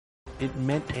it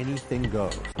meant anything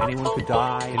goes. Anyone could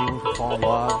die, anyone could fall in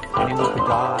love, anyone could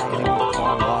die, anyone could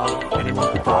fall in love,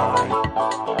 anyone could die,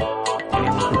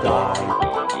 anyone could die.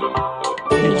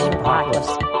 Age of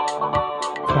Apocalypse.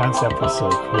 Concept was so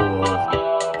cool.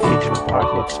 Age of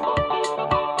Apocalypse.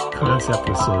 Concept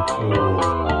was so cool.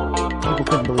 People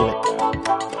couldn't believe it.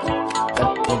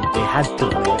 They had to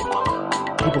believe it.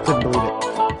 People couldn't believe it.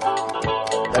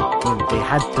 They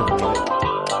had to believe it.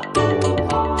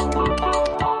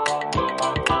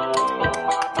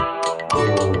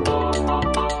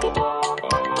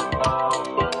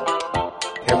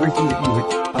 Everything that you hit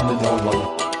on the known level.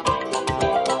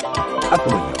 Out the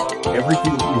window.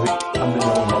 Everything that you hit on the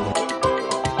known level.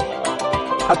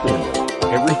 Out the window.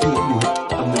 Everything that you hit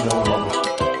on the known level.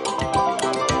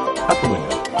 Out the window.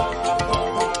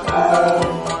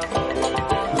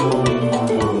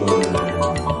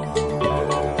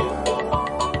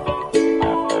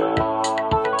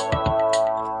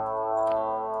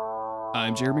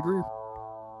 I'm Jeremy Greer.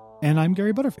 And I'm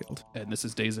Gary Butterfield. And this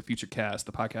is Days of Future Cast,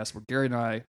 the podcast where Gary and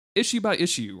I, issue by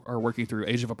issue, are working through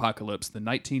Age of Apocalypse, the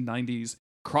 1990s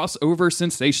crossover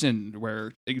sensation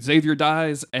where Xavier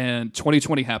dies and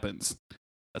 2020 happens.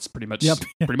 That's pretty much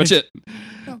pretty much it.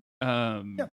 How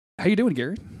you doing,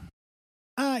 Gary?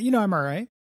 I'm all right.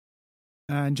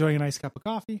 Enjoying a nice cup of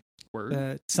coffee.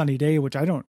 Word. Sunny day, which I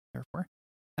don't care for.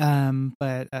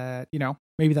 But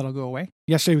maybe that'll go away.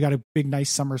 Yesterday we got a big,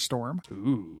 nice summer storm.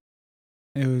 Ooh.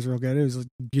 It was real good. It was a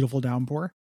beautiful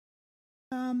downpour.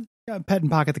 Got a pet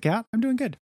and Pocket the cat. I'm doing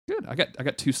good. Good. I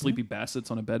got two sleepy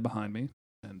bassets on a bed behind me,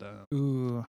 and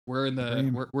ooh, we're in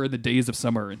the days of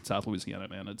summer in South Louisiana,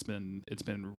 man. It's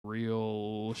been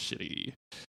real shitty,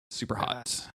 super hot.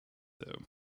 So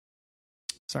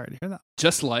sorry to hear that.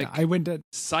 Just like I went to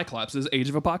Cyclops' Age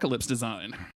of Apocalypse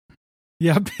design.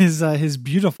 Yep, his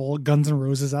beautiful Guns N'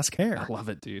 Roses-esque hair. I love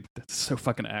it, dude. That's so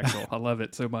fucking Axl. I love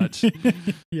it so much.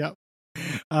 Yep.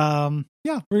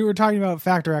 We were talking about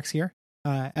Factor X here.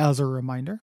 As a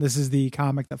reminder, this is the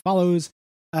comic that follows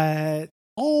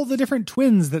all the different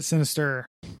twins that Sinister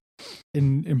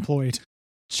employed.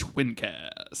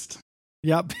 Twincast.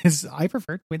 Yep, I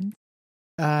prefer twins.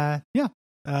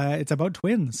 It's about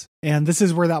twins, and this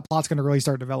is where that plot's going to really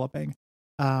start developing.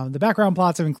 The background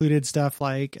plots have included stuff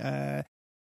like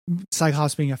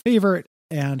Cyclops being a favorite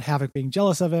and Havoc being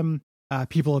jealous of him.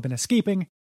 People have been escaping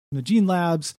from the gene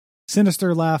labs.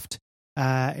 Sinister left,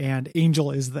 and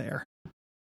Angel is there.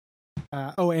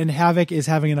 And Havoc is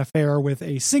having an affair with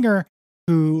a singer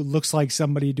who looks like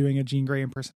somebody doing a Jean Grey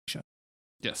impersonation.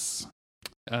 Yes.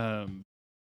 Try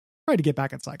to get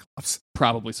back at Cyclops.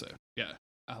 Probably so. Yeah.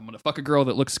 I'm going to fuck a girl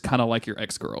that looks kind of like your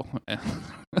ex-girl.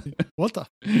 What the?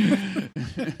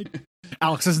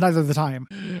 Alex, it's neither the time.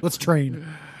 Let's train.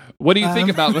 What do you think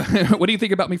about what do you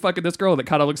think about me fucking this girl that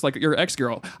kind of looks like your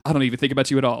ex-girl? I don't even think about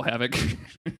you at all, Havoc.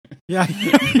 Yeah,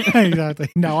 exactly.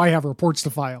 No, I have reports to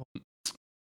file.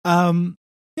 So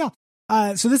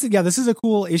this is a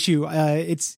cool issue.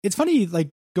 It's funny, like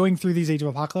going through these Age of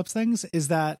Apocalypse things, is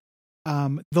that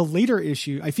the later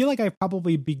issue, I feel like I've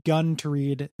probably began to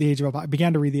read the Age of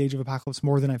Apocalypse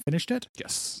more than I finished it.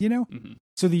 Yes. Mm-hmm.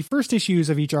 So the first issues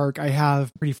of each arc I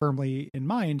have pretty firmly in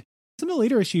mind. Some of the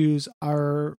later issues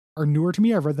are newer to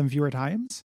me. I've read them fewer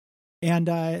times, and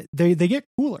they get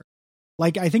cooler.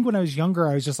 Like, I think when I was younger,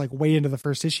 I was just like way into the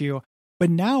first issue,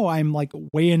 but now I'm like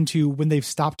way into when they've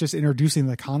stopped just introducing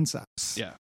the concepts.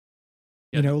 Yeah.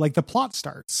 Like the plot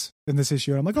starts in this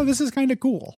issue, and I'm like, oh, this is kind of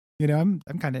cool. I'm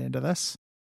kind of into this.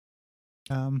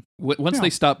 Once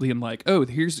they stop being like, oh,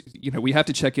 here's, we have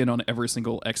to check in on every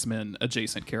single X-Men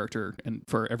adjacent character and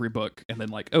for every book, and then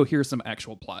like, oh, here's some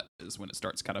actual plot, is when it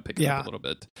starts kind of picking up a little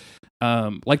bit.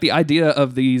 Like the idea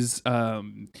of these,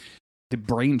 the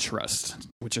brain trust,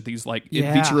 which are these like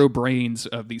in vitro brains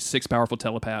of these 6 powerful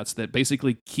telepaths that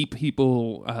basically keep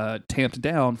people tamped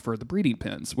down for the breeding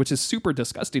pens, which is super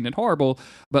disgusting and horrible,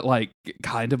 but like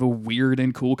kind of a weird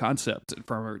and cool concept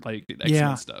from like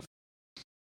X-Men stuff.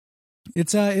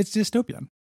 It's dystopian,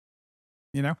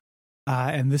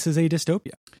 and this is a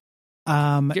dystopia.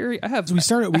 Gary, I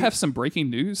have some breaking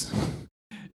news.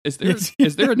 Is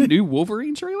there a new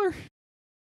Wolverine trailer?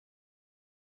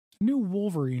 New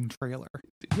Wolverine trailer?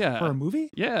 Yeah. For a movie?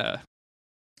 Yeah.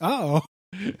 Oh.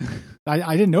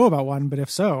 I didn't know about one, but if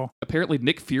so. Apparently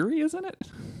Nick Fury is in it.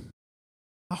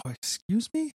 Oh, excuse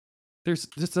me? This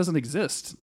doesn't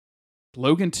exist.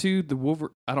 Logan 2, the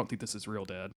Wolverine. I don't think this is real,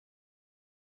 Dad.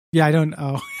 Yeah, I don't.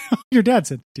 Oh, your dad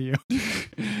said it to you.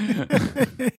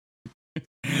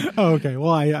 Oh, okay.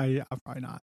 Well, I'm probably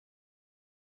not.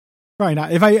 Probably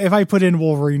not. If I put in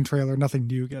Wolverine trailer, nothing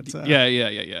new gets.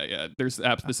 Yeah. This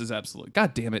is absolute.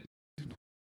 God damn it.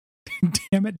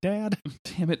 Damn it, Dad.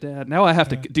 Damn it, Dad. Now I have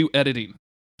to do editing.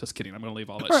 Just kidding. I'm going to leave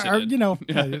all that shit in. You know,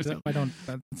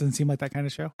 that doesn't seem like that kind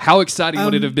of show. How exciting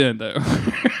would it have been, though?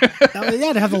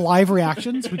 Yeah, to have the live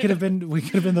reactions. We could have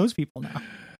been those people now.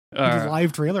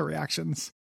 Live trailer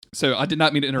reactions. So I did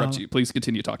not mean to interrupt you. Please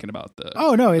continue talking about the.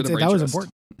 Oh no, that was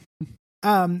important.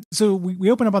 So we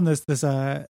open up on this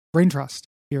brain trust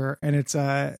here, and it's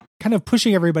kind of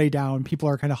pushing everybody down. People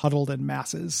are kind of huddled in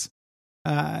masses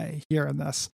here in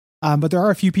this, but there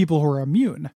are a few people who are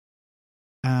immune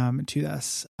to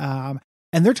this, and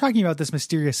they're talking about this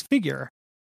mysterious figure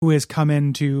who has come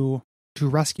in to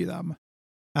rescue them.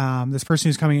 This person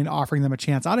who's coming in offering them a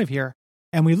chance out of here,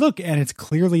 and we look and it's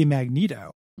clearly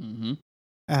Magneto,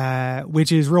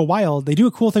 which is real wild. They do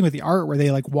a cool thing with the art where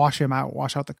they like wash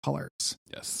out the colors.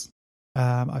 Yes.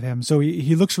 Of him. So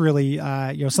he looks really,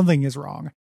 something is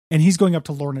wrong, and he's going up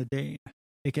to Lorna Dane,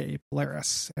 aka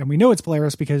Polaris, and we know it's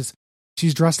Polaris because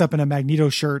she's dressed up in a Magneto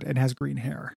shirt and has green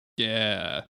hair.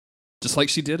 Yeah. Just like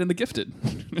she did in The Gifted,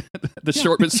 the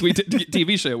short but sweet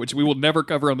TV show, which we will never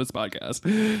cover on this podcast.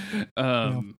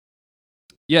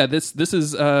 Yeah, this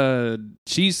is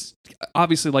she's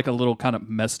obviously like a little kind of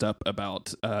messed up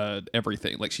about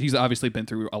everything. Like she's obviously been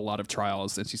through a lot of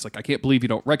trials, and she's like, I can't believe you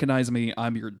don't recognize me.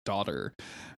 I'm your daughter.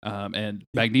 And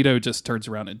Magneto just turns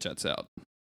around and jets out.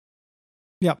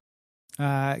 Yep.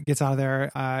 Gets out of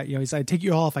there. He's I'd take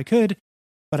you all if I could,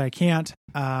 but I can't.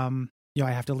 I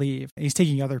have to leave. And he's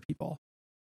taking other people.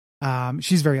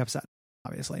 She's very upset,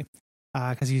 obviously,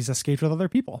 because he's escaped with other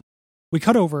people. We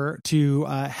cut over to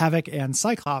Havoc and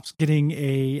Cyclops getting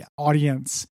a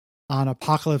audience on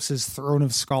Apocalypse's throne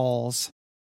of skulls.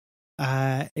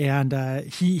 And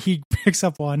he picks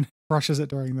up one, crushes it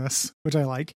during this, which I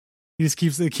like. He just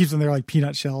keeps them there like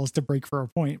peanut shells to break for a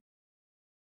point.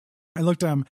 I looked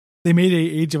they made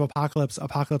a Age of Apocalypse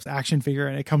action figure,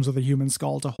 and it comes with a human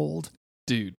skull to hold.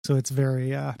 Dude, so it's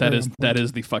very that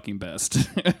is the fucking best.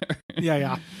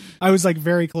 yeah. I was like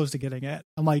very close to getting it.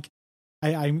 I'm like,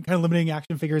 I'm kind of limiting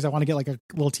action figures. I want to get like a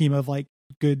little team of like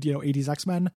good 80s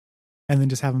X-Men, and then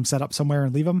just have them set up somewhere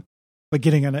and leave them. But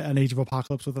getting an Age of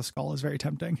Apocalypse with a skull is very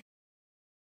tempting.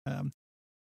 And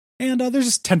there's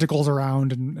just tentacles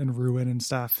around and ruin and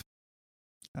stuff.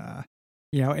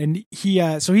 And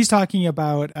he so he's talking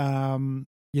about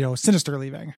Sinister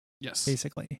leaving. Yes,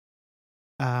 basically.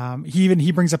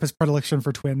 He brings up his predilection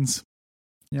for twins,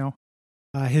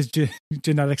 his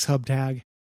genetics hub tag,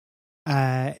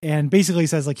 and basically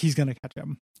says like he's gonna catch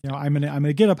him. I'm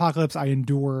gonna get Apocalypse.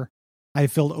 I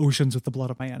filled oceans with the blood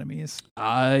of my enemies.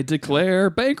 I declare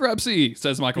bankruptcy,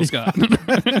 says Michael Scott.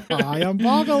 I am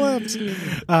Apocalypse,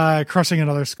 crushing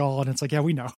another skull, and it's like, yeah,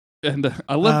 we know. And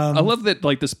I love that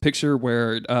like this picture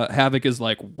where Havoc is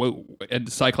like, whoa,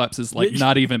 and Cyclops is like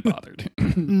not even bothered.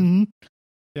 Mm-hmm.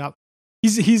 Yep.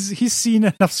 He's seen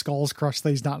enough skulls crushed that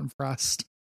he's not impressed.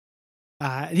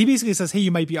 And he basically says, hey,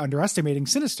 you might be underestimating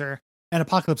Sinister. And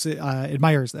Apocalypse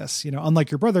admires this.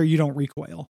 Unlike your brother, you don't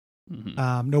recoil.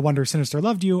 Mm-hmm. No wonder Sinister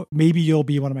loved you. Maybe you'll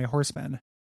be one of my horsemen.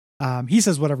 He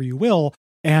says whatever you will.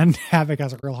 And Havoc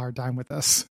has a real hard time with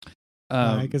this.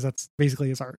 Because that's basically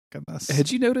his arc in this.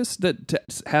 Had you noticed that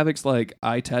Havoc's like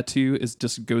eye tattoo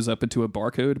just goes up into a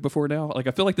barcode before now? Like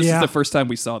I feel like this is the first time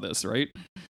we saw this, right?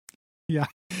 Yeah,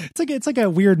 it's like a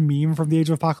weird meme from the Age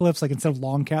of Apocalypse. Like instead of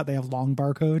long cat, they have long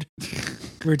barcode.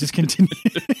 Where it just keeps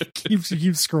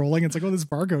scrolling. It's like, oh, this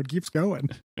barcode keeps going.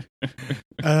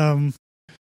 I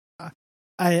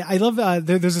love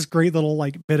there's this great little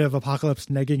like bit of Apocalypse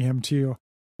negging him too,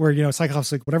 where Cyclops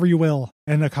is like, whatever you will,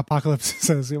 and Apocalypse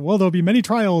says, well, there'll be many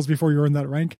trials before you earn that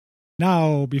rank.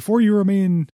 Now, before you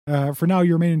remain, for now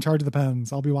you remain in charge of the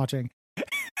pens. I'll be watching.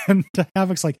 And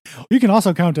Havoc's like, you can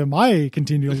also count on my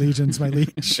continual allegiance, my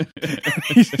liege.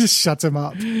 He just shuts him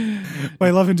up. But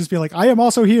I love him just being like, I am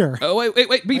also here. Oh, wait,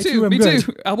 me too.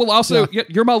 I will also,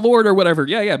 you're my lord or whatever.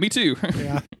 Yeah, me too.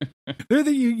 Yeah.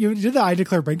 You did the I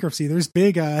declare bankruptcy. There's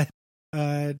big Dwight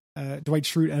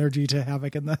Schrute energy to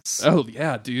Havoc in this. Oh,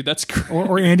 yeah, dude, that's great.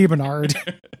 Or Andy Bernard.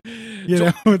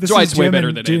 This Dwight's is way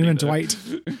better than Jim Andy, and Dwight.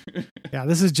 Yeah,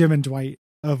 this is Jim and Dwight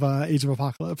of Age of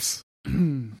Apocalypse.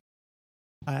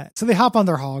 So they hop on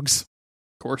their hogs,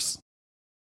 of course.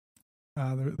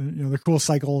 They're cool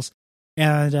cycles,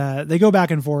 and they go back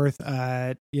and forth.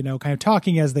 Kind of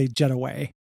talking as they jet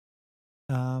away.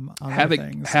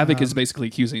 Havoc is basically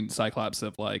accusing Cyclops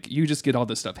of like, you just get all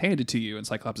this stuff handed to you, and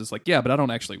Cyclops is like, yeah, but I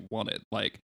don't actually want it.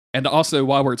 Like, and also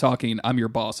while we're talking, I'm your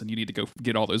boss, and you need to go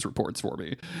get all those reports for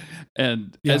me.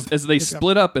 And as they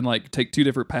split up and like take two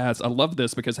different paths, I love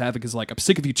this because Havoc is like, I'm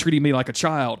sick of you treating me like a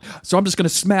child, so I'm just gonna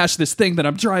smash this thing that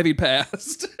I'm driving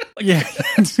past.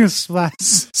 I'm just gonna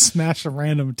smash a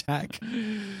random tech.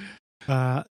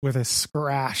 with a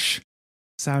scratch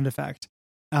sound effect.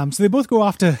 So they both go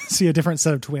off to see a different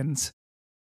set of twins.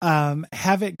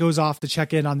 Havoc goes off to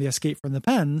check in on the escape from the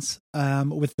pens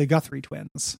with the Guthrie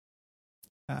twins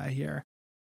here.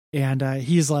 And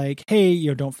he's like,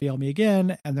 hey, don't fail me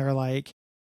again. And they're like,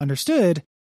 understood.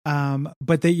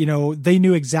 But they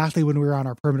knew exactly when we were on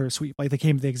our perimeter sweep. Like they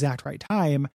came at the exact right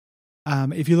time.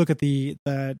 If you look at the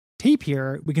tape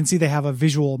here, we can see they have a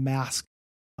visual mask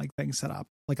like thing set up,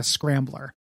 like a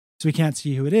scrambler. So we can't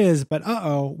see who it is, but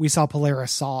we saw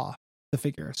Polaris saw the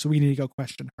figure. So we need to go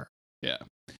question her. Yeah.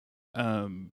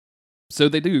 So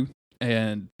they do,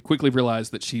 and quickly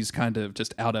realize that she's kind of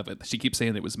just out of it. She keeps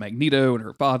saying it was Magneto and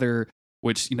her father,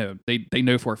 which, they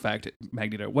know for a fact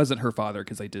Magneto wasn't her father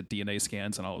because they did DNA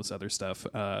scans and all this other stuff.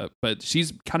 But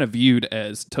she's kind of viewed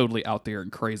as totally out there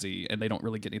and crazy, and they don't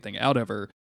really get anything out of her.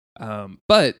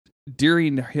 But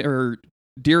during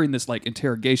this like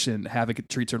interrogation, Havoc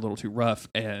treats her a little too rough,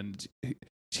 and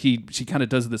she kind of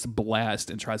does this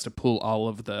blast and tries to pull all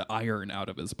of the iron out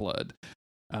of his blood.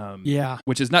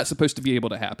 Which is not supposed to be able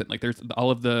to happen. Like there's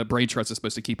all of the brain trust is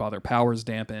supposed to keep all their powers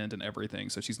dampened and everything.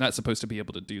 So she's not supposed to be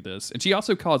able to do this. And she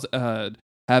also calls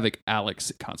Havoc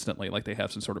Alex constantly, like they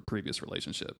have some sort of previous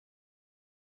relationship.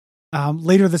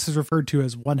 Later, this is referred to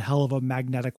as one hell of a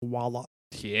magnetic wallop.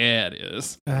 Yeah, it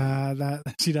is. That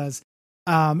she does.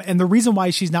 And the reason why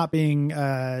she's not being,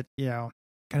 kind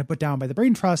of put down by the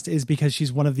brain trust is because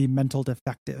she's one of the mental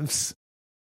defectives,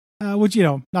 which,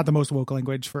 not the most woke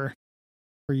language for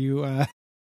you,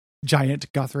 giant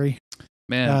Guthrie.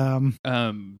 Man,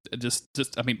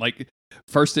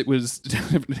 first it was,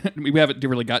 we haven't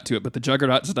really got to it, but the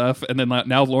Juggernaut stuff, and then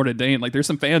now Lorna Dane, like there's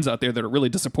some fans out there that are really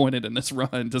disappointed in this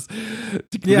run, just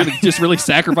really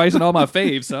sacrificing all my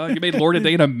faves. Huh? You made Lorna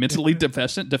Dane a mentally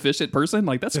deficient person?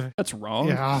 Like that's wrong.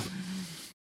 Yeah.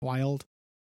 Wild.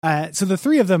 So the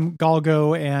three of them all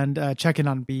go and check in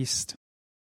on Beast.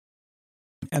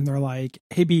 And they're like,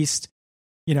 hey, Beast,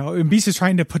 and Beast is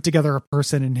trying to put together a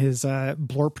person in his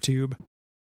blorp tube.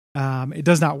 It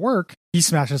does not work. He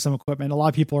smashes some equipment. A lot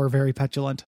of people are very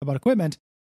petulant about equipment.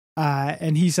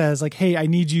 And he says like, hey, I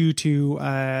need you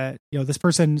to, this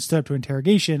person stood up to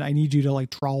interrogation. I need you to like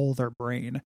trowel their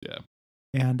brain. Yeah.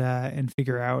 And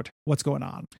figure out what's going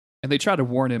on. And they try to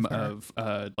warn him of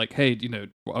like, hey,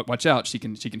 watch out. She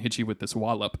can hit you with this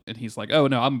wallop. And he's like, oh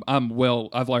no,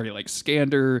 I've already like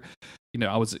scanned her.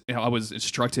 I was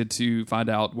instructed to find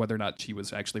out whether or not she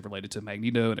was actually related to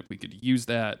Magneto and if we could use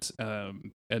that.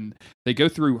 And they go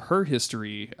through her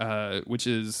history, which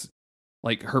is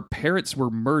like her parents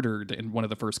were murdered in one of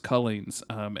the first Cullings,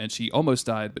 and she almost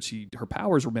died, but her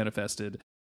powers were manifested.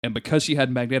 And because she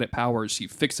had magnetic powers, she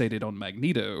fixated on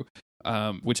Magneto,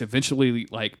 which eventually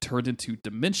like turned into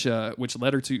dementia, which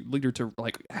led her to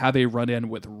like have a run-in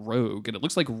with Rogue, and it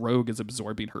looks like Rogue is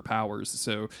absorbing her powers.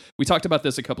 So we talked about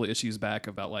this a couple of issues back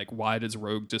about like why does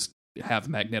Rogue just have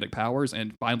magnetic powers,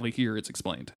 and finally here it's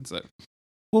explained. So,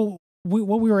 well,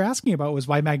 what we were asking about was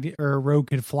why Rogue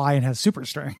could fly and has super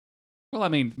strength. Well, I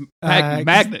mean,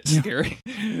 magnets, Gary.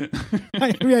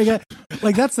 I get,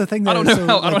 like that's the thing. That I don't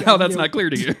know how that's not clear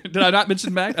to you. Did I not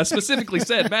mention I specifically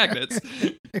said magnets.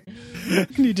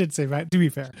 You did say that. To be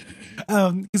fair,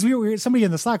 because somebody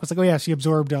in the Slack was like, "Oh yeah, she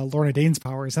absorbed Lorna Dane's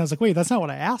powers." And I was like, "Wait, that's not what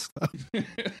I asked."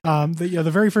 Though.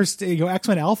 The very first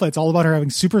X-Men Alpha, it's all about her having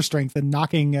super strength and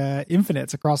knocking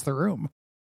infinites across the room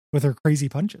with her crazy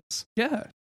punches. Yeah.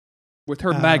 With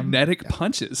her magnetic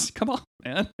punches. Come on,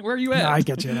 man. Where are you at? I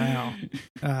get you now.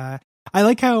 I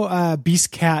like how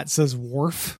Beast Cat says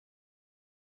Worf,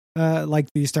 like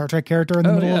the Star Trek character in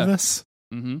the middle of this.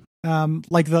 Mm-hmm.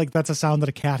 Like that's a sound that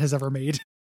a cat has ever made.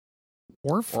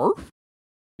 Worf?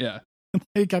 Yeah.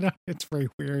 It's very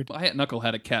weird. Well, Knuckle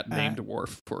had a cat named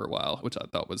Worf for a while, which I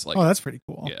thought was like, oh, that's pretty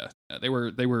cool. Yeah, they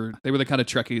were the kind of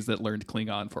Trekkies that learned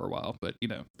Klingon for a while, but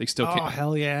they still can't. Oh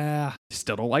hell yeah!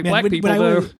 Still don't like black people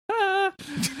though.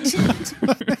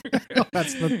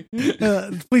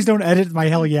 Please don't edit my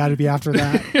hell yeah to be after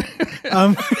that.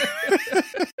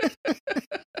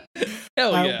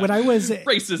 Hell yeah! When I was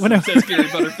racism, says Gary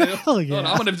Butterfield. Hell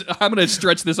yeah! I'm gonna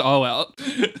stretch this all out.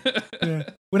 Yeah.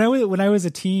 When I was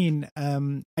a teen,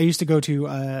 I used to go to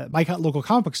my local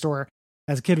comic book store.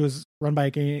 As a kid, was run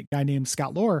by a guy named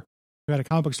Scott Lore, who had a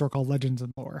comic book store called Legends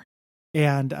and Lore.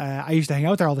 And I used to hang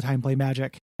out there all the time, play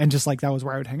Magic, and just like that was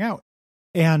where I would hang out.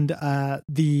 And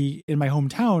in my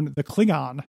hometown, the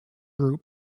Klingon group,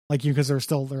 like because they're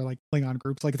like Klingon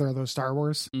groups, like there are those Star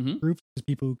Wars groups, just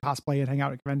people who cosplay and hang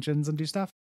out at conventions and do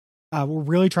stuff. Were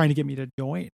really trying to get me to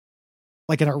join,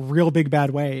 like in a real big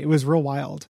bad way. It was real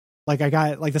wild. Like I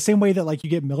got like the same way that like you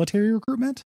get military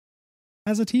recruitment,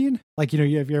 as a teen. Like,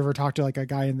 if you ever talked to like a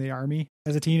guy in the army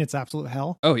as a teen, it's absolute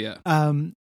hell. Oh yeah.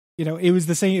 It was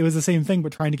the same thing,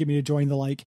 but trying to get me to join the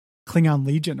like Klingon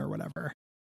Legion or whatever.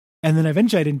 And then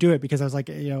eventually I didn't do it because I was like,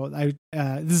 this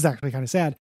is actually kind of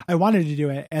sad. I wanted to do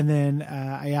it. And then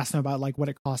I asked them about like what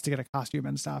it cost to get a costume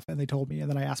and stuff. And they told me, and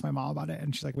then I asked my mom about it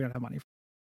and she's like, we don't have money.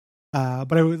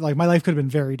 But it was like, my life could have been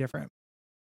very different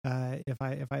if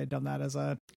I had done that as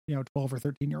a 12 or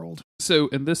 13-year-old. So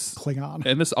in this Klingon,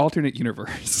 in this alternate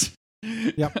universe,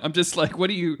 yep. I'm just like, what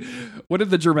are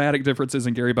the dramatic differences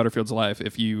in Gary Butterfield's life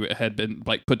if you had been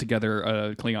like put together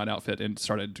a Klingon outfit and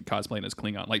started cosplaying as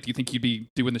Klingon? Like, do you think you'd be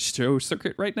doing the show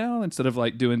circuit right now instead of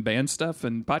like doing band stuff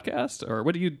and podcast, or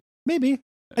what do you? Maybe.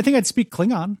 I think I'd speak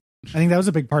Klingon. I think that was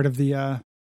a big part of the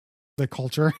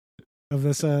culture of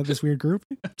this weird group.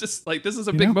 Just like, this is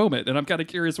a big moment, and I'm kind of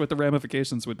curious what the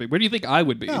ramifications would be. Where do you think I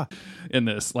would be in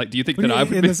this? Like, do you think that I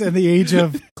would in be in the age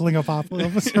of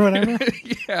Klingopocalypse or whatever?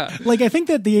 Yeah. Like, I think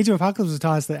that the age of Apocalypse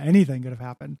taught us that anything could have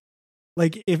happened.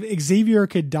 Like, if Xavier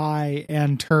could die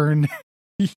and turn,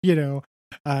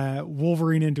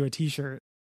 Wolverine into a t-shirt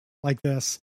like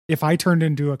this, if I turned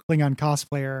into a Klingon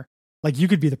cosplayer, like, you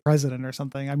could be the president or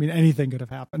something. I mean, anything could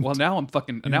have happened. Well, now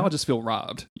now I just feel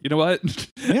robbed. You know what?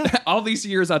 Yeah. All these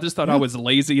years I just thought I was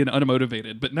lazy and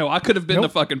unmotivated, but no, I could have been the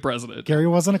fucking president. Gary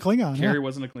wasn't a Klingon. Gary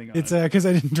wasn't a Klingon. It's because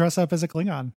I didn't dress up as a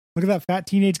Klingon. Look at that fat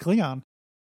teenage Klingon.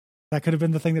 That could have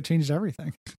been the thing that changed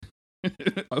everything.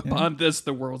 Upon this,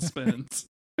 the world spins.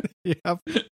 Yep.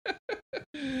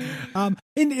 And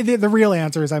the real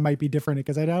answer is I might be different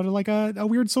because I'd have like a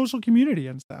weird social community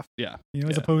and stuff. Yeah.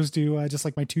 As opposed to just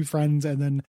like my two friends and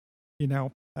then,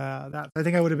 that I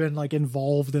think I would have been like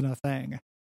involved in a thing,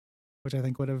 which I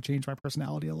think would have changed my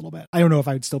personality a little bit. I don't know if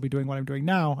I'd still be doing what I'm doing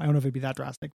now. I don't know if it'd be that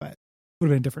drastic, but it would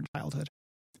have been a different childhood.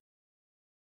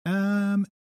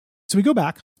 So we go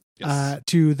back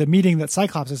to the meeting that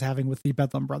Cyclops is having with the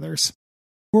Bedlam brothers,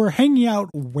 who are hanging out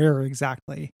where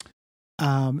exactly?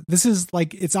 This is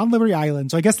like, it's on Liberty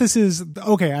Island. So I guess this is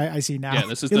okay. I see now. Yeah,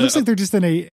 this is. It looks like they're just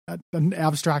in an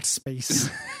abstract space.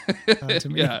 To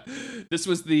me. Yeah, this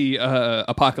was the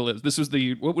apocalypse. This was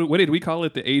the what did we call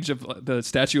it? The age of the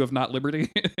Statue of Not Liberty.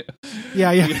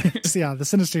 yeah, the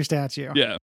sinister statue.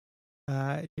 Yeah.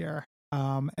 Here,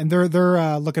 and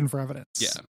they're looking for evidence.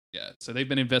 Yeah. So they've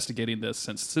been investigating this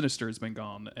since Sinister has been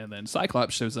gone, and then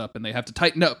Cyclops shows up, and they have to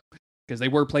tighten up. Because they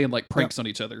were playing like pranks on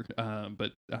each other.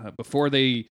 But before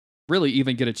they really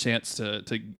even get a chance to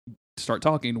start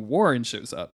talking, Warren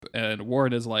shows up. And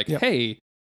Warren is like, hey,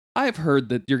 I've heard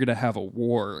that you're going to have a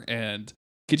war. And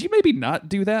could you maybe not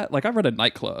do that? Like, I run a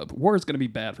nightclub. War is going to be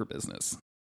bad for business.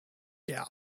 Yeah.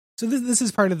 So this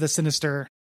is part of the Sinister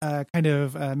kind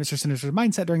of Mr. Sinister's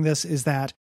mindset during this, is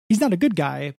that he's not a good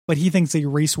guy, but he thinks a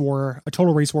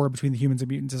total race war between the humans and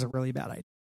mutants is a really bad idea.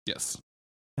 Yes.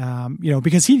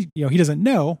 Because he doesn't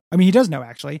know. I mean, he does know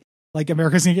actually. Like,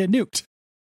 America's gonna get nuked.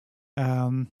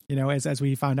 As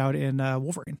we found out in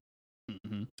Wolverine.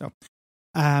 Mm-hmm. So,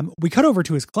 we cut over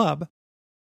to his club.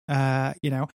 And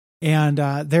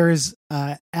there's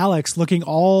Alex looking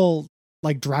all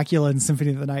like Dracula in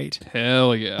Symphony of the Night.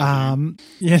 Hell yeah.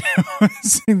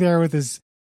 Sitting there with his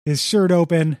shirt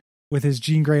open, with his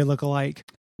Jean Grey lookalike.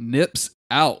 Nips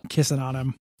out. Kissing on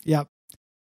him. Yep.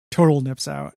 Total nips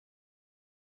out.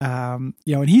 And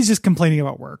he's just complaining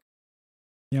about work.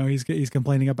 He's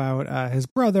complaining about his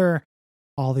brother,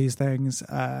 all these things.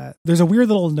 There's a weird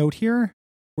little note here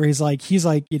where he's like,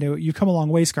 you've come a long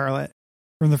way, Scarlet,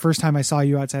 from the first time I saw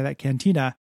you outside that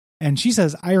cantina. And she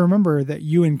says, I remember that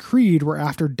you and Creed were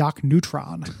after Doc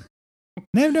Neutron. And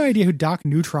I have no idea who Doc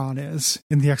Neutron is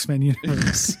in the X-Men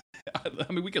universe.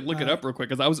 I mean, we could look it up real quick,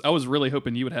 because I was really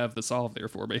hoping you would have the solve there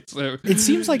for me. So it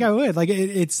seems like I would. Like,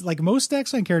 it's like most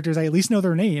X-Men characters, I at least know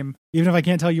their name, even if I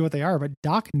can't tell you what they are. But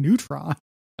Doc Neutron,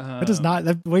 that does not.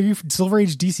 Are you Silver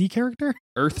Age DC character?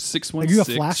 Earth 616. Are you a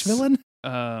Flash villain?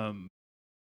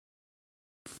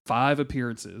 5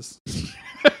 appearances.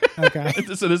 Okay,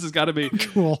 so this has got to be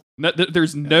cool.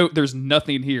 There's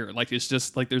nothing here. Like, it's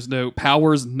just like there's no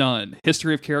powers, none.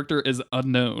 History of character is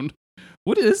unknown.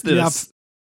 What is this? Yep.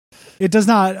 It does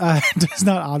not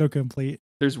autocomplete.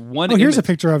 There's one. Here's a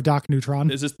picture of Doc Neutron.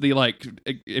 Is this the like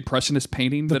impressionist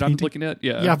painting that I'm looking at?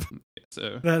 Yeah. Yep.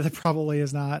 So that probably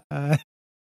is not.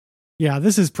 Yeah,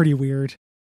 this is pretty weird.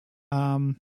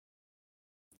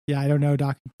 Yeah, I don't know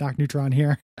Doc Neutron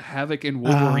here. Havoc and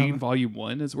Wolverine Volume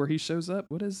 1 is where he shows up.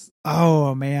 What is?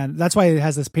 Oh man, that's why it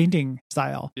has this painting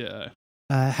style. Yeah.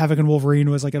 Havoc and Wolverine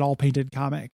was like an all painted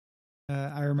comic.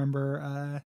 I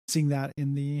remember seeing that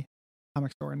in the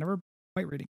comic store and never quite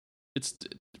reading. It's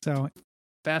so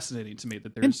fascinating to me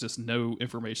that there's just no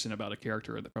information about a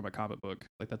character from a comic book.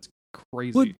 Like, that's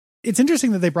crazy. Well, it's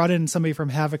interesting that they brought in somebody from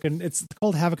Havoc, and it's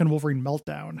called Havoc and Wolverine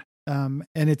Meltdown. And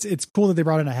it's cool that they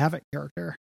brought in a Havoc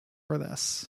character for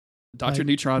this. Dr.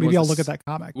 Neutron maybe I'll look at that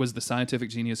comic. Was the scientific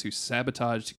genius who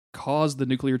caused the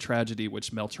nuclear tragedy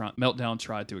which Meltdown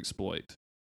tried to exploit.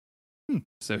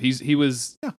 So he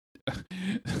was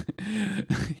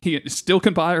he is still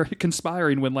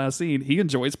conspiring when last seen. He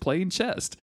enjoys playing chess.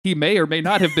 He may or may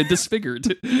not have been disfigured.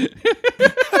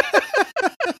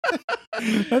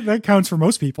 that counts for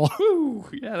most people. Woo,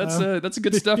 yeah, that's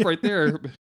good stuff right there.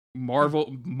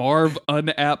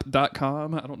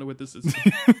 Marvunapp.com. I don't know what this is.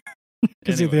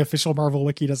 Because the official Marvel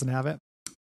wiki doesn't have it.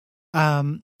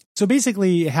 So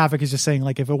basically, Havoc is just saying,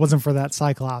 like, if it wasn't for that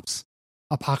Cyclops,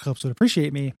 Apocalypse would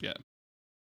appreciate me. Yeah.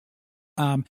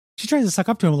 She tries to suck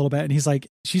up to him a little bit, and he's like,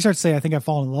 she starts to say, I think I've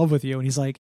fallen in love with you. And he's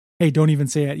like, hey, don't even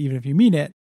say it, even if you mean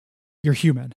it. You're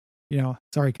human.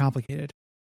 It's already complicated.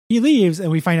 He leaves,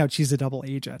 and we find out she's a double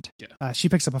agent. Yeah. She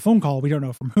picks up a phone call. We don't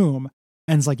know from whom.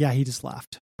 And it's like, yeah, he just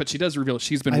left. But she does reveal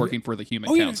she's been working for the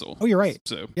Human Council. Oh, you're right.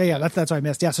 So yeah, that's what I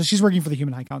missed. Yeah, so she's working for the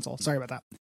Human High Council. Sorry about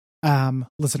that.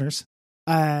 Listeners.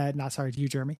 Not sorry to you,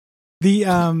 Jeremy.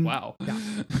 Wow. Yeah.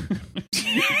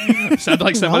 Sounded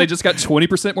like somebody just got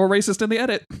 20% more racist in the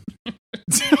edit.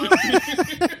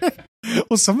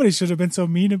 Well, somebody should have been so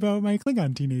mean about my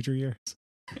Klingon teenager years.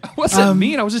 I wasn't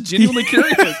mean. I was just genuinely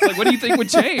curious. Like, what do you think would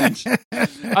change?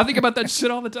 I think about that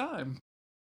shit all the time.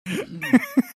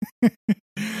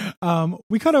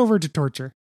 We cut over to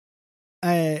torture.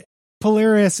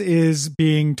 Polaris is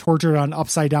being tortured on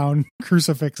upside down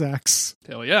Crucifix X.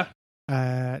 Hell yeah.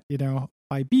 By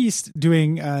Beast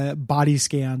doing body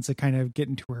scans to kind of get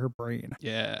into her brain.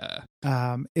 Yeah.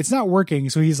 It's not working,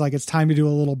 so he's like, it's time to do a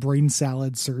little brain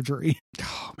salad surgery.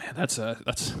 Oh man, that's I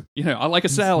like a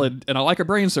salad and I like a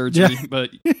brain surgery, but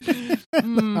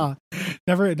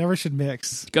never should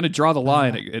mix. Gonna draw the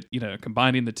line at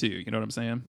combining the two. You know what I'm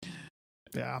saying?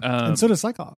 Yeah. And so does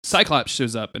Cyclops. Cyclops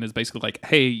shows up and is basically like,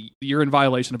 hey, you're in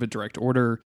violation of a direct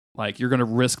order. Like, you're going to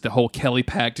risk the whole Kelly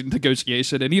Pact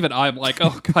negotiation. And even I'm like,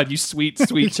 oh, God, you sweet,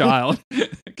 sweet child.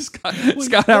 Scott,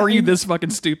 how are you this fucking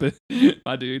stupid,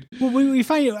 my dude? Well, we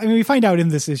find out in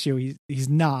this issue, he's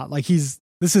not. Like, this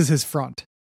is his front.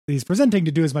 He's presenting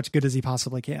to do as much good as he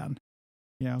possibly can.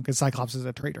 Because Cyclops is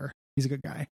a traitor. He's a good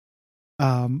guy.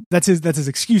 That's his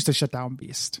excuse to shut down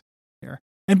Beast here.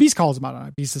 And Beast calls him out on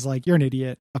it. Beast is like, you're an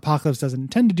idiot. Apocalypse doesn't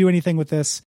intend to do anything with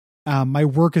this. My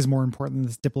work is more important than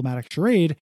this diplomatic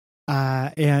charade.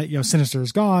 And Sinister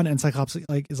is gone, and Cyclops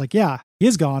is like, yeah, he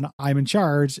is gone. I'm in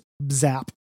charge. Zaps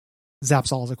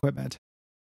all his equipment,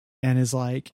 and is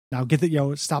like, now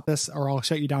stop this, or I'll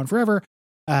shut you down forever.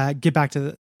 Get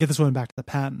this woman back to the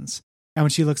pens. And when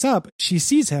she looks up, she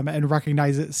sees him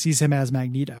and sees him as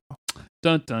Magneto.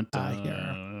 Dun dun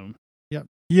dun. Yep,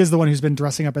 he is the one who's been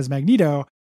dressing up as Magneto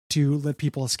to let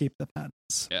people escape the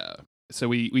pens. Yeah. So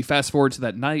we fast forward to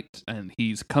that night, and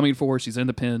he's coming for her. She's in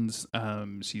the pens.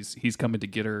 He's coming to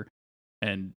get her,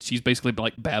 and she's basically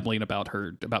like babbling about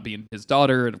being his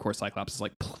daughter. And of course, Cyclops is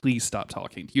like, "Please stop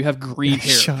talking. You have green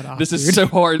hair. Shut up, this is so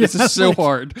hard. This is so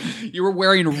hard. You were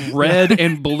wearing red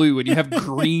and blue, and you have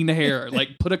green hair.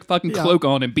 Like, put a fucking cloak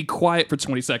on and be quiet for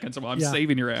 20 seconds while I'm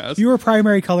saving your ass. Fewer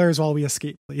primary colors while we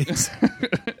escape, please.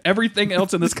 Everything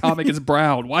else in this comic is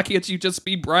brown. Why can't you just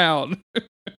be brown?"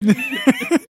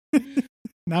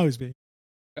 Now he's big.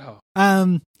 Oh.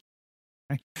 So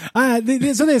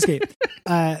they escape.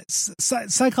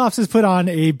 Cyclops has put on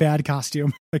a bad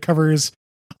costume that covers,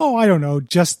 I don't know,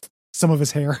 just some of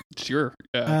his hair. Sure.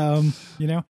 Yeah.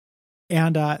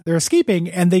 And they're escaping,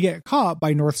 and they get caught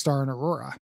by Northstar and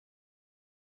Aurora.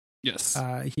 Yes.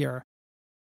 Here.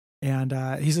 And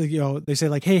he's like, they say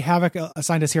like, hey, Havoc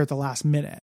assigned us here at the last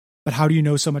minute, but how do you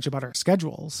know so much about our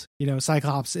schedules?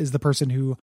 Cyclops is the person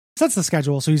who sets the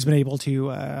schedule, so he's been able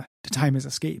to time his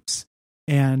escapes.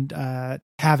 And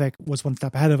Havoc was one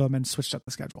step ahead of him and switched up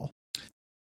the schedule.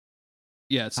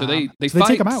 Yeah, so they fight. They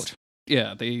take him out.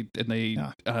 Yeah, he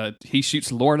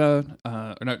shoots Lorna,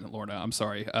 or not Lorna. I'm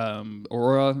sorry,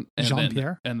 Aurora, and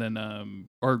Jean-Pierre,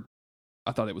 or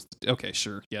I thought it was okay.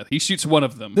 Sure, yeah, he shoots one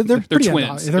of them. They're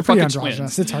twins. They're pretty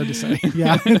androgynous. It's hard to say.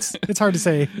 Yeah, it's hard to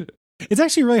say. It's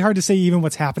actually really hard to say even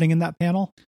what's happening in that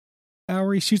panel.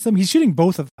 Where he shoots them, he's shooting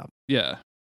both of them. Yeah.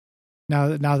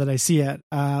 Now that I see it,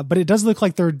 but it does look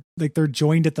like they're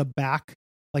joined at the back,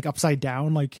 like upside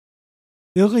down. Like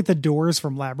they look like the doors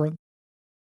from Labyrinth.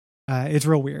 It's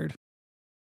real weird.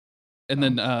 And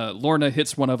then Lorna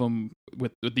hits one of them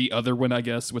with the other one, I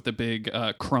guess, with the big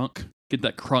crunk. Get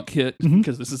that crunk hit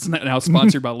because this is now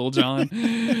sponsored by Lil Jon.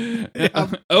 Okay,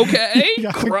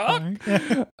 crunk.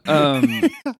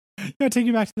 Gonna take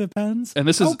you back to the pens. And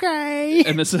this is okay.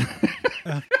 And this is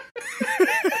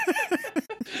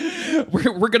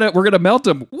we're gonna melt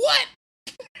them. What?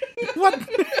 What?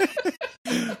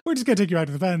 We're just gonna take you back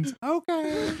to the pens.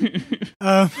 Okay.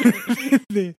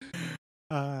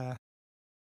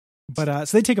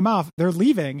 So they take him off. They're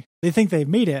leaving. They think they've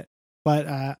made it,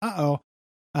 but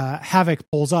Havoc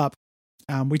pulls up.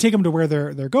 We take them to where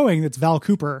they're going. It's Val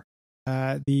Cooper,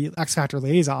 the X Factor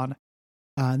liaison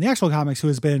in the actual comics, who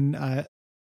has been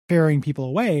ferrying people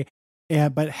away.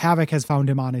 But Havoc has found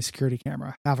him on a security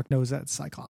camera. Havoc knows that it's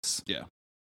Cyclops. Yeah.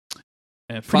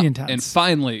 And pretty intense. And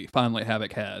finally,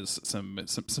 Havoc has some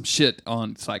shit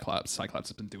on Cyclops. Cyclops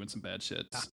has been doing some bad shit.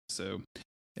 Yeah. So,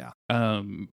 yeah.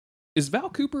 Is Val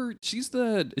Cooper?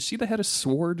 Is she the head of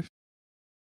SWORD?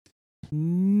 I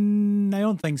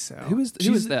don't think so. Who is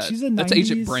that? She's a That's 90s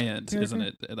Agent Brand, character. isn't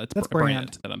it? That's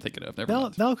Brand that I'm thinking of. Never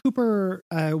mind. Val Cooper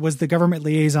was the government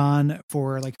liaison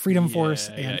for like Freedom Force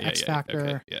and X Factor.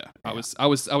 Okay, yeah. I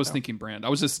was thinking Brand. I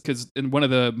was just because in one of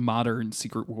the modern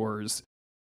Secret Wars,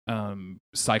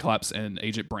 Cyclops and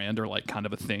Agent Brand are like kind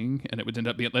of a thing, and it would end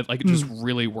up being like it just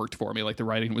really worked for me. Like the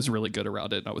writing was really good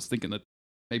around it. And I was thinking that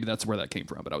maybe that's where that came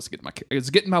from, but I was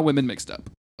getting my women mixed up.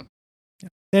 Yeah.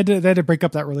 They had to break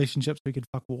up that relationship so we could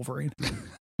fuck Wolverine.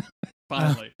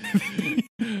 Finally.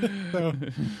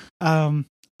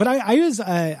 But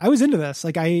I was into this.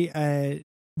 Like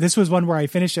this was one where I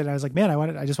finished it and I was like, man,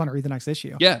 I just want to read the next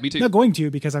issue. Yeah, me too. I'm not going to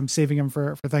because I'm saving them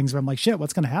for things, but I'm like, shit,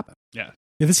 what's going to happen? Yeah.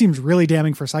 This seems really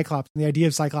damning for Cyclops. And the idea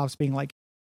of Cyclops being like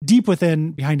deep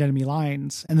behind enemy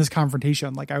lines and this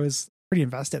confrontation, like I was pretty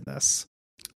invested in this.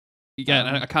 Yeah,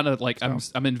 and I kind of like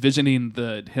I'm envisioning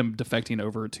him defecting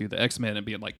over to the X-Men and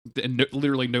being like,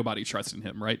 literally nobody trusting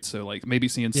him, right? So like maybe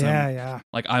seeing some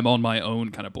like I'm on my own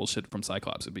kind of bullshit from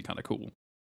Cyclops would be kind of cool.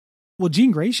 Well,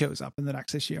 Jean Grey shows up in the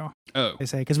next issue. Oh, they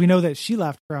say because we know that she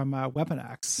left from Weapon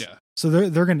X. Yeah, so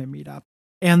they're going to meet up,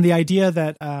 and the idea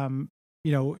that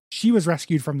she was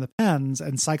rescued from the pens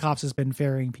and Cyclops has been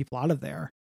ferrying people out of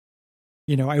there.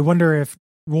 I wonder if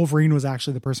Wolverine was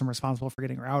actually the person responsible for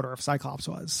getting her out, or if Cyclops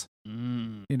was.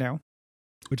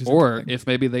 Which is or if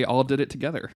maybe they all did it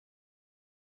together.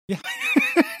 Yeah,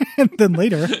 and then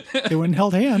later they went and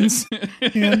held hands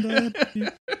and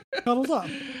cuddled up.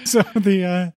 So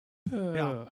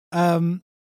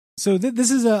so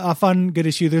this is a fun, good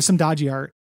issue. There's some dodgy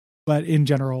art, but in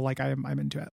general, like I'm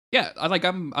into it. Yeah,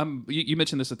 you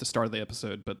mentioned this at the start of the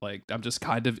episode, but like I'm just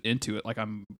kind of into it. Like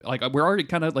we're already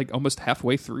kind of like almost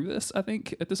halfway through this, I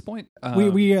think, at this point.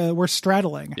 We're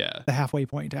straddling the halfway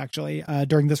point actually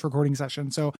during this recording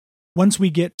session. So once we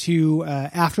get to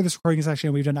after this recording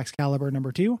session, we've done Excalibur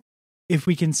 #2. If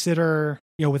we consider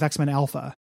with X-Men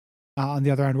Alpha on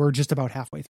the other end, we're just about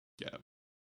halfway through. Yeah.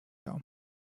 So.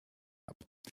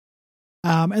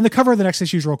 And the cover of the next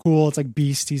issue is real cool. It's like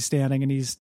Beast. He's standing and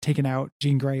he's taking out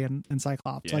Jean Grey and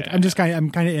Cyclops. Yeah. Like I'm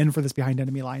kind of in for this behind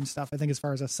enemy line stuff. I think as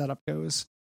far as a setup goes,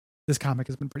 this comic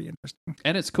has been pretty interesting.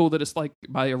 And it's cool that it's like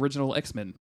my original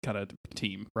X-Men kind of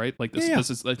team, right? Like this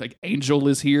is like Angel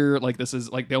is here. Like this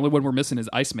is like the only one we're missing is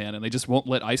Iceman, and they just won't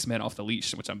let Iceman off the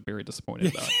leash, which I'm very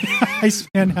disappointed about.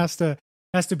 Iceman has to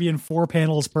be in 4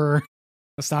 panels per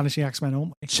Astonishing X-Men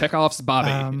only. Chekhov's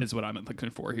Bobby is what I'm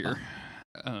looking for here.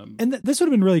 And this would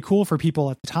have been really cool for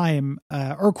people at the time,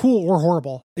 or cool or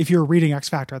horrible if you were reading X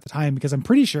Factor at the time, because I'm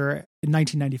pretty sure in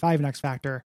 1995 in X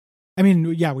Factor, I mean,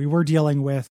 yeah, we were dealing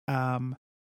with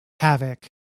Havoc,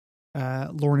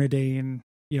 Lorna Dane,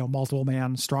 Multiple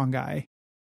Man, Strong Guy,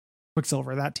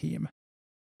 Quicksilver, that team,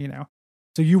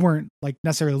 so you weren't like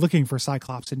necessarily looking for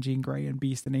Cyclops and Jean Grey and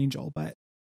Beast and Angel, but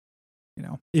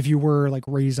if you were like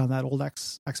raised on that old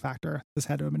X Factor, this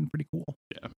had to have been pretty cool.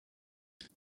 Yeah.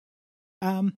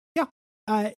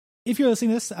 If you're listening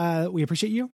to this, we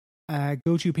appreciate you.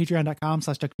 Go to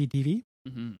patreon.com/DuckFeedTV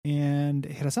and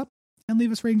hit us up and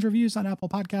leave us ratings, reviews on Apple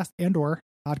Podcast and or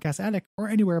Podcast Addict or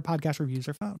anywhere podcast reviews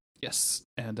are found. Yes.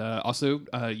 And also,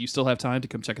 you still have time to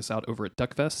come check us out over at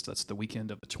DuckFest. That's the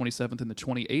weekend of the 27th and the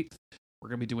 28th. We're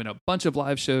going to be doing a bunch of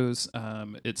live shows.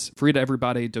 It's free to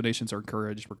everybody. Donations are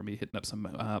encouraged. We're going to be hitting up some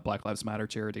Black Lives Matter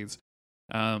charities,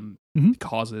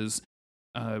 causes.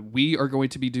 We are going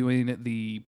to be doing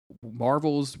the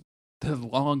Marvel's The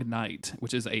Long Night,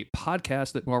 which is a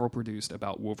podcast that Marvel produced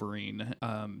about Wolverine.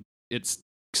 It's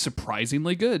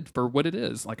surprisingly good for what it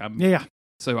is.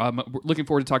 So I'm looking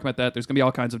forward to talking about that. There's going to be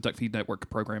all kinds of Duck Feed Network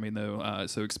programming, though.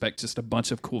 So expect just a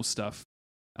bunch of cool stuff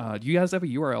Do you guys have a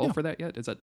URL for that yet? Is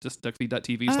that just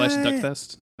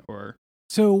duckfeed.tv/duckfest? Or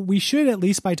so we should at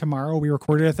least by tomorrow. We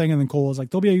recorded a thing, and then Cole was like,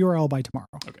 "There'll be a URL by tomorrow."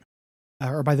 Okay.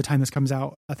 Or by the time this comes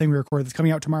out, a thing we recorded that's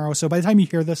coming out tomorrow. So by the time you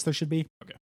hear this, there should be.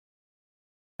 Okay.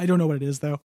 I don't know what it is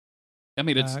though. I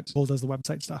mean, it's Cole does the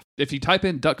website stuff. If you type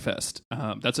in Duckfest,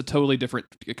 that's a totally different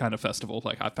kind of festival.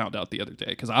 Like I found out the other day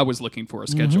because I was looking for a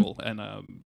schedule, and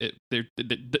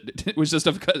it was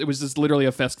just literally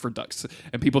a fest for ducks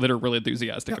and people that are really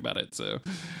enthusiastic about it. So,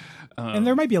 and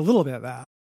there might be a little bit of that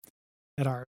at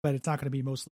our, but it's not going to be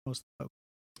most folks.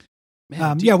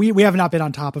 Man, we have not been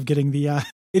on top of getting the.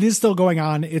 It is still going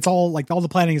on. It's all like all the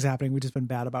planning is happening. We've just been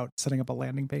bad about setting up a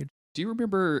landing page. Do you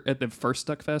remember at the first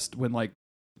Duckfest when like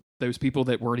those people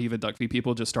that weren't even Duckfeed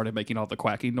people just started making all the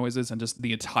quacking noises, and just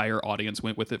the entire audience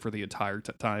went with it for the entire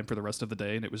time for the rest of the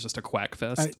day, and it was just a quack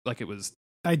fest? It was.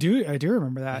 I do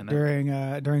remember that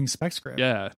during Spec Script.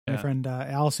 Yeah, my friend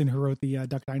Allison, who wrote the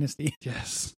Duck Dynasty.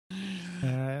 Yes,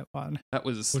 one that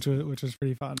was which was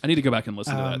pretty fun. I need to go back and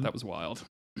listen to that. That was wild.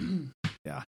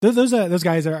 Yeah, those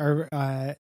guys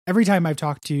are every time I've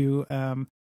talked to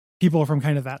people from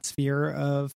kind of that sphere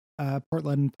of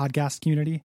Portland podcast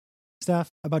community stuff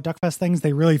about Duckfest things,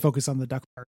 they really focus on the duck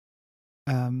part.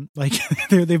 Like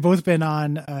they've both been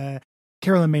on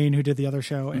Carolyn Main, who did the other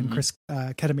show, and Chris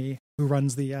Ketamy, who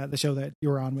runs the show that you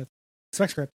were on with Spec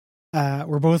Script.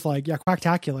 We're both like, yeah,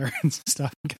 quacktacular and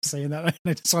stuff. I kept saying that, and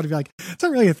I just want to be like, it's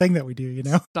not really a thing that we do, you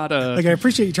know. It's not a like, I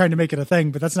appreciate you trying to make it a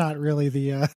thing, but that's not really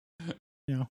the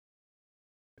you know.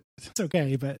 It's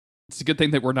okay, but it's a good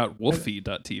thing that we're not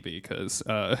wolffeed.tv, because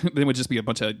then it would just be a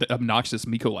bunch of obnoxious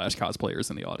Miko Lash cosplayers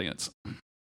in the audience.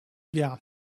 Yeah.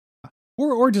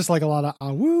 Or just like a lot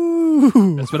of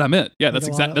woo. That's what I meant. Yeah, like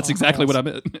that's exactly what I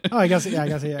meant. Oh, I guess it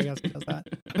does that.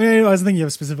 I mean, I was thinking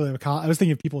of specifically I was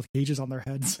thinking of people with cages on their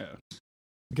heads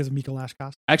because of Miko Lash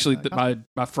costume. Actually,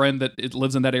 my friend that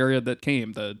lives in that area that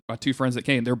came, my two friends that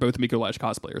came, they're both Miko Lash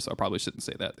cosplayers, so I probably shouldn't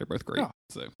say that. They're both great. Oh.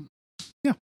 So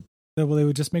yeah. Well, they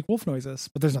would just make wolf noises,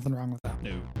 but there's nothing wrong with that.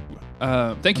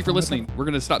 No. Thank you for listening. We're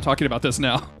going to stop talking about this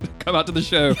now. Come out to the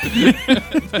show.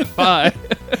 Bye.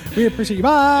 We appreciate you.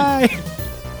 Bye.